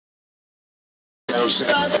Good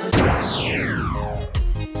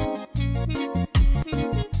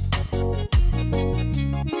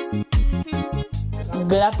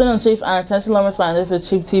afternoon, Chief. I'm Attention Learners Line. This is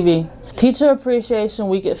Chief TV. Teacher Appreciation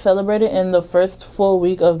Week is celebrated in the first full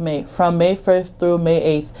week of May, from May 1st through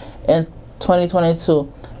May 8th in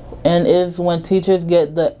 2022, and is when teachers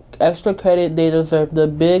get the extra credit they deserve. The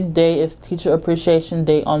big day is Teacher Appreciation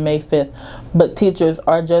Day on May 5th, but teachers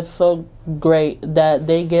are just so great that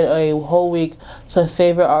they get a whole week to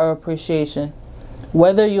savor our appreciation.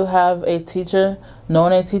 Whether you have a teacher,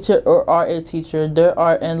 known a teacher, or are a teacher, there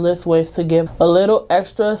are endless ways to give a little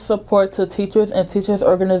extra support to teachers and teachers'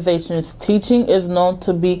 organizations. Teaching is known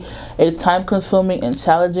to be a time-consuming and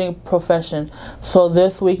challenging profession, so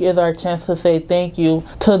this week is our chance to say thank you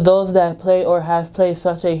to those that play or have played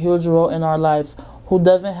such a huge role in our lives. Who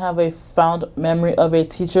doesn't have a fond memory of a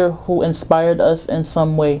teacher who inspired us in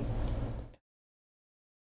some way?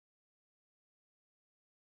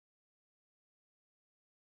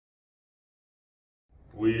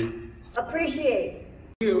 We appreciate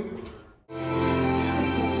you.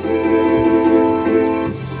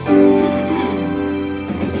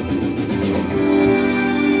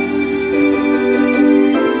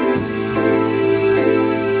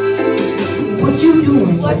 What you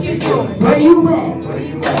doing? what you doing. Where you at?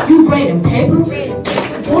 You grading papers?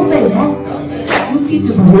 Don't say that. You teach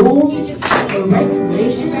us rules and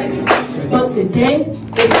regulations. But today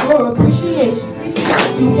is for appreciation.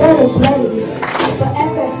 You get us ready for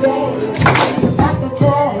FSA, to pass the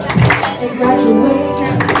test and graduate.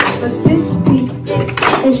 But this week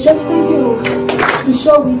is just for you, to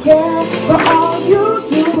show we care for all you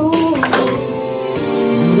do.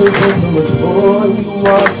 You get so much more, you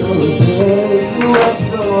want those days, you work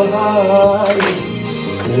so hard.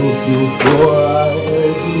 Thank you for our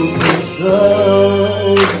education.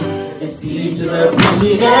 It's teacher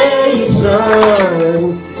appreciation.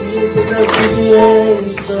 Teacher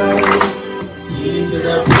appreciation. Teacher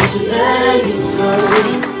appreciation.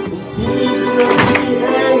 Teacher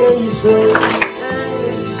appreciation.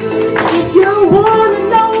 If you wanna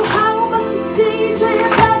know how much the teacher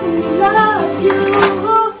that loves you,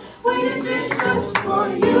 waiting this just for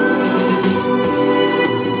you.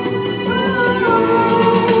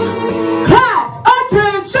 Class,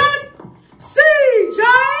 attention! CJ!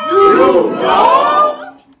 You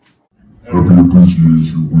know? Happy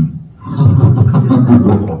Appreciation Week.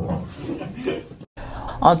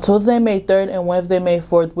 On Tuesday, May 3rd and Wednesday, May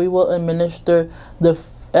 4th, we will administer the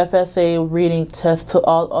FSA reading test to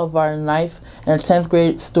all of our 9th and 10th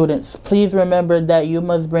grade students. Please remember that you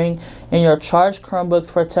must bring in your charged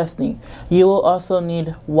Chromebooks for testing. You will also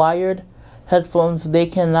need wired headphones. They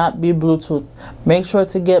cannot be Bluetooth. Make sure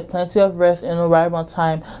to get plenty of rest and arrive on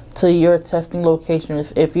time to your testing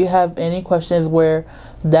locations. If you have any questions where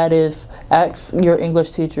that is, ask your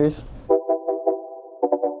English teachers.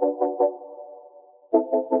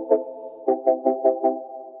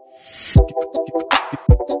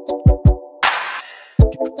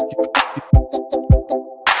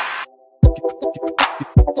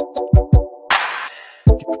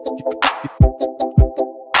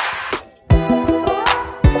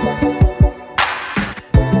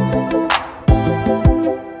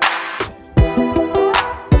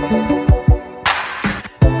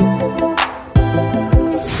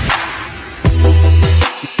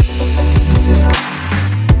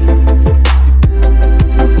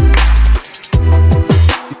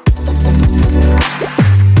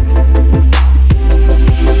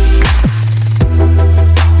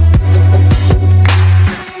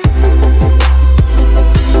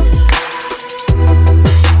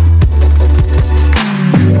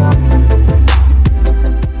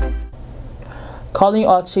 Calling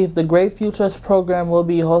all Chiefs, the Great Futures program will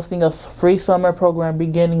be hosting a free summer program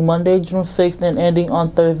beginning Monday, June 6th and ending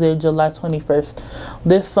on Thursday, July 21st.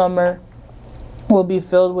 This summer will be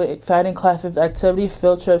filled with exciting classes, activities,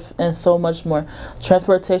 field trips, and so much more.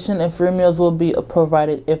 Transportation and free meals will be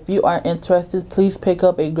provided. If you are interested, please pick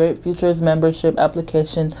up a Great Futures membership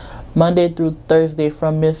application Monday through Thursday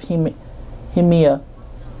from Ms. Himia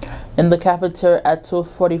in the cafeteria at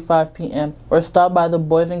 2:45 p.m. or stop by the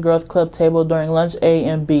Boys and Girls Club table during lunch A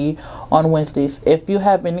and B on Wednesdays. If you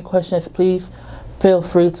have any questions, please feel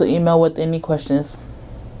free to email with any questions.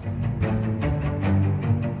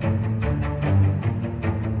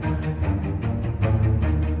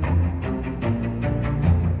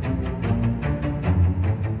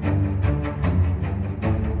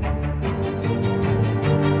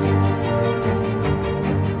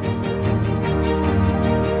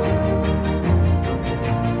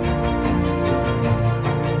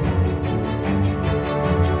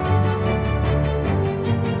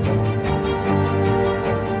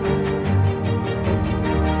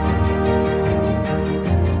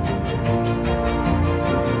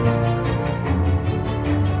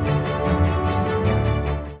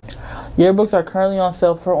 Yearbooks are currently on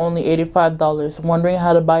sale for only $85. Wondering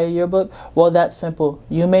how to buy a yearbook? Well, that's simple.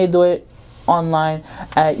 You may do it online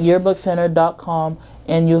at yearbookcenter.com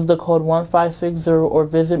and use the code 1560 or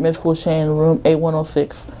visit Ms. Fouché in room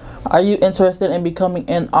 8106. Are you interested in becoming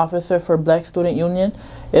an officer for Black Student Union?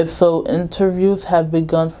 If so, interviews have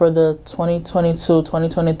begun for the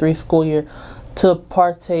 2022-2023 school year. To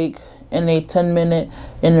partake in a 10-minute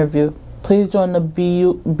interview, please join the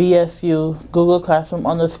BSU Google Classroom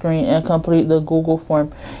on the screen and complete the Google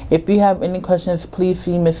form. If you have any questions, please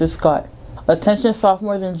see Mrs. Scott. Attention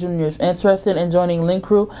sophomores and juniors interested in joining Link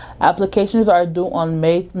Crew. Applications are due on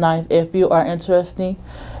May 9th. If you are interested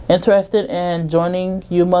in joining,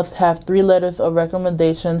 you must have 3 letters of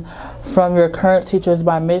recommendation from your current teachers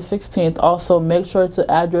by May 16th. Also, make sure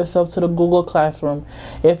to add yourself to the Google Classroom.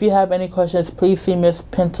 If you have any questions, please see Ms.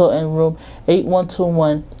 Pinto in room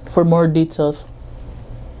 8121 for more details.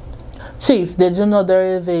 Chiefs, did you know there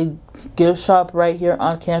is a gift shop right here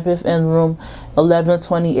on campus in room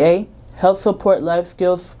 1120A? Help support life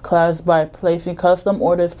skills class by placing custom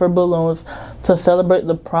orders for balloons to celebrate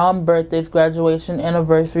the prom, birthdays, graduation,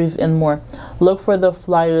 anniversaries, and more. Look for the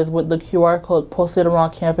flyers with the QR code posted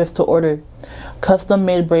around campus to order.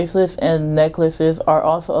 Custom-made bracelets and necklaces are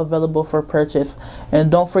also available for purchase.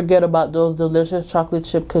 And don't forget about those delicious chocolate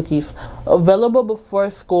chip cookies. Available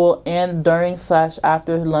before school and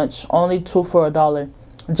during/after lunch. Only 2 for $1.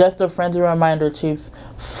 Just a friendly reminder, Chiefs.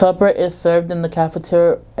 Supper is served in the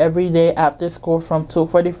cafeteria every day after school from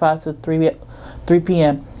 2:45 to 3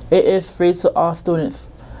 p.m. It is free to all students.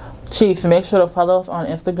 Chiefs, make sure to follow us on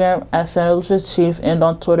Instagram at Santa Lucia's Chiefs and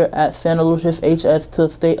on Twitter at Santa Lucia's HS to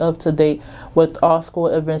stay up to date with all school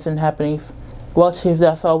events and happenings. Well, Chiefs,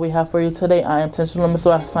 that's all we have for you today. I am Tension Limits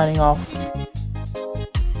signing off.